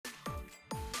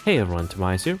Hey everyone,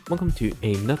 TimaeuSS here. Welcome to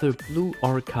another Blue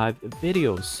Archive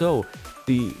video. So,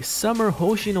 the summer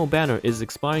Hoshino banner is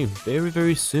expiring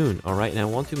very soon, alright? And I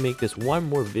want to make this one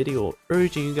more video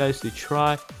urging you guys to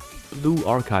try Blue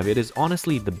Archive. It is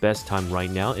honestly the best time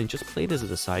right now, and just play this as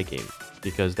a side game,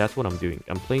 because that's what I'm doing.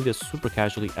 I'm playing this super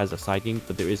casually as a side game,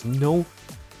 but there is no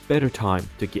better time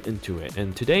to get into it.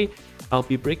 And today, I'll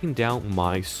be breaking down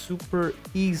my super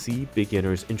easy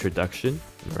beginner's introduction,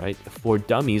 right, for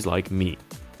dummies like me.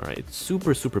 Alright, it's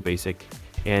super basic,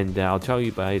 and I'll tell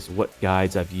you guys what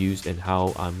guides I've used and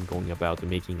how I'm going about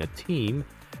making a team,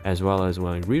 as well as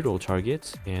when reroll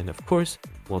targets, and of course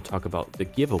we'll talk about the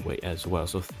giveaway as well.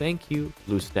 So thank you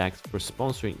Bluestacks for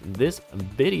sponsoring this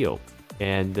video.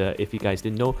 And if you guys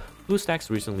didn't know, Bluestacks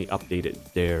recently updated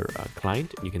their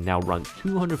client. You can now run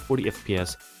 240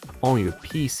 FPS on your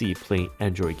PC playing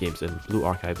Android games, and Blue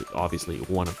Archive is obviously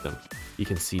one of them. You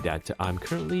can see that I'm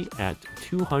currently at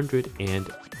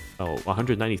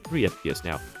 193 FPS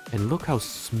now, and look how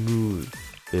smooth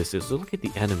this is. So look at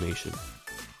the animation.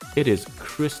 It is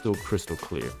crystal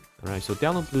clear. Alright, so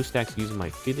download Bluestacks using my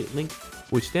affiliate link,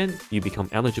 which then you become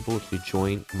eligible to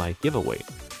join my giveaway.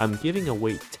 I'm giving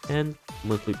away 10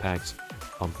 monthly packs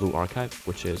on Blue Archive,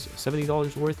 which is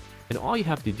 $70 worth, and all you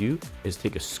have to do is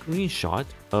take a screenshot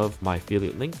of my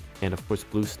affiliate link, and of course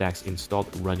Bluestacks installed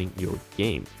running your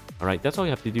game. Alright, that's all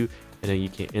you have to do, and then you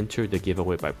can enter the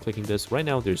giveaway by clicking this. Right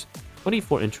now there's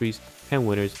 24 entries, 10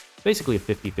 winners, basically a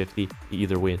 50-50. You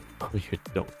either win or you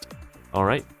don't.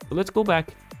 Alright, so let's go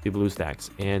back to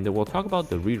Bluestacks, and we'll talk about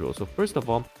the reroll. So first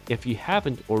of all, if you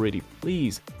haven't already,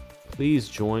 please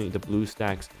join the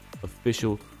Bluestacks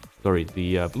official,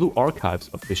 the Blue Archives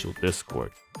official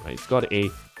Discord. Right, it's got a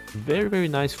very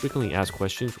nice frequently asked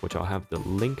questions, which I'll have the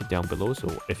link down below. So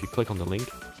if you click on the link,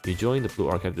 you join the Blue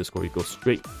Archive Discord, you go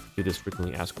straight to this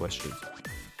frequently asked questions.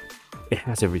 It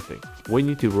has everything. What you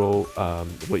need to roll,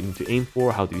 what you need to aim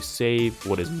for, how do you save,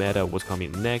 what is meta, what's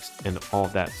coming next, and all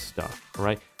that stuff.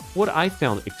 Alright, what I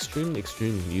found extremely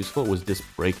useful was this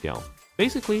breakdown.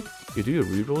 Basically, you do your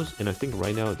rerolls, and I think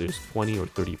right now there's 20 or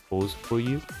 30 pulls for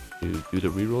you to do the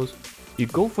rerolls. You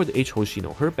go for the H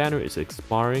Hoshino. Her banner is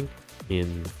expiring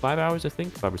in 5 hours, I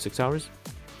think, 5 or 6 hours.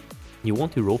 You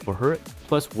want to roll for her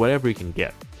plus whatever you can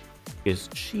get, because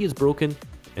she is broken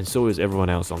and so is everyone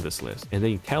else on this list. And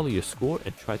then you tally your score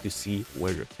and try to see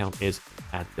where your count is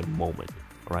at the moment.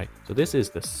 Alright, so this is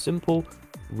the simple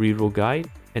reroll guide,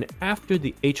 and after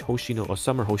the H Hoshino or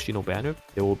Summer Hoshino banner,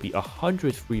 there will be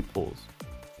 100 free pulls.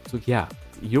 So yeah,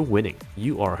 you're winning.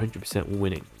 You are 100%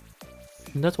 winning.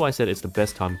 And that's why I said it's the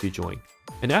best time to join.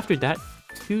 And after that,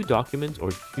 two documents,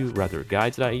 or two rather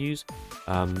guides that I use.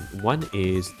 One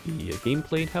is the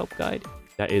gameplay help guide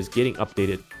that is getting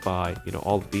updated by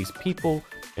all of these people,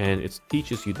 and it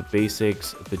teaches you the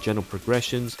basics, the general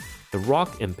progressions, the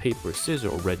rock and paper scissor,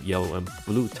 or red, yellow, and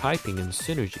blue typing and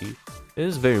synergy. It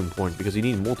is very important because you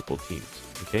need multiple teams.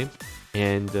 Okay,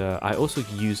 and I also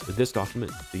use this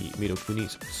document, the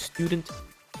Mitokuni's student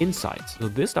insights. So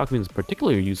this document is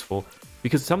particularly useful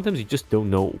because sometimes you just don't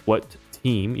know what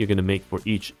team you're going to make for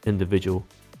each individual,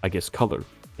 I guess, color.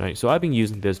 Right, so I've been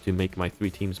using this to make my 3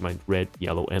 teams, my red,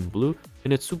 yellow, and blue,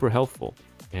 and it's super helpful.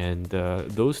 And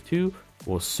those two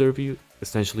will serve you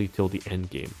essentially till the end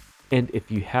game. And if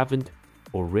you haven't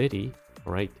already,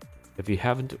 alright,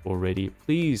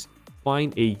 please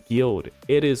find a guild.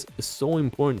 It is so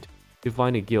important to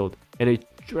find a guild, and it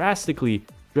drastically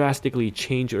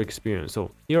change your experience.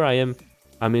 So here I am,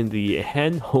 I'm in the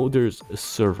Hen Holders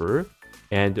server,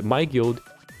 and my guild,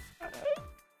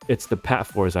 it's the Pat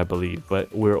Force, I believe,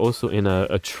 but we're also in a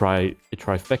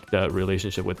trifecta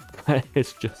relationship with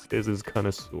Planets Justice's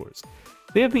connoisseurs.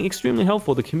 They have been extremely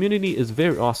helpful. The community is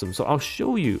very awesome. So I'll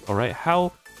show you, alright,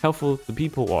 how helpful the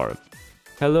people are.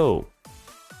 Hello,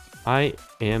 I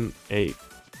am a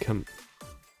complete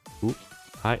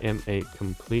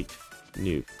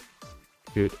noob.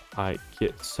 Could I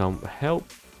get some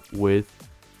help with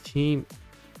team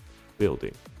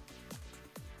building,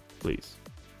 please?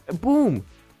 And boom!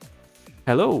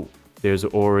 Hello, there's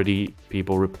already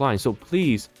people replying, so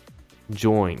please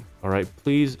join. All right,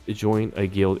 please join a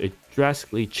guild. It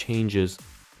drastically changes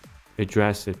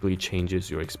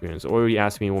your experience. Already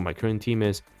asked me what my current team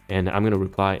is, and I'm gonna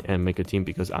reply and make a team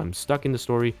because I'm stuck in the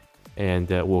story, and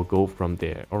we'll go from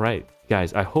there. All right,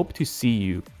 guys, I hope to see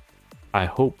you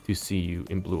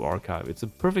in Blue Archive. It's a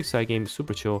perfect side game,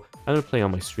 super chill. I'm gonna play on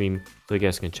my stream so you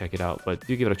guys can check it out, but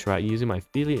do give it a try using my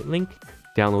affiliate link.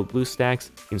 Download Bluestacks,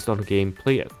 install the game,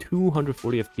 play at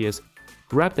 240 FPS,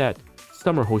 grab that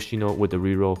Summer Hoshino with the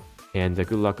reroll, and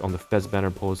good luck on the Fez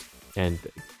banner pulls, and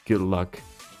good luck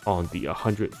on the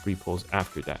 100 free pulls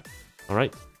after that.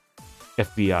 Alright,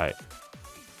 FBI.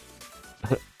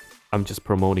 I'm just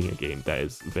promoting a game that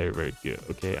is very, very good,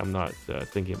 okay? I'm not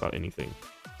thinking about anything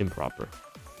improper.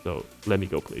 So let me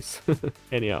go, please.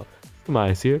 Anyhow,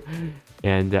 TimaeuSS here,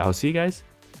 and I'll see you guys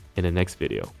in the next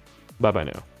video. Bye-bye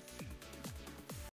now.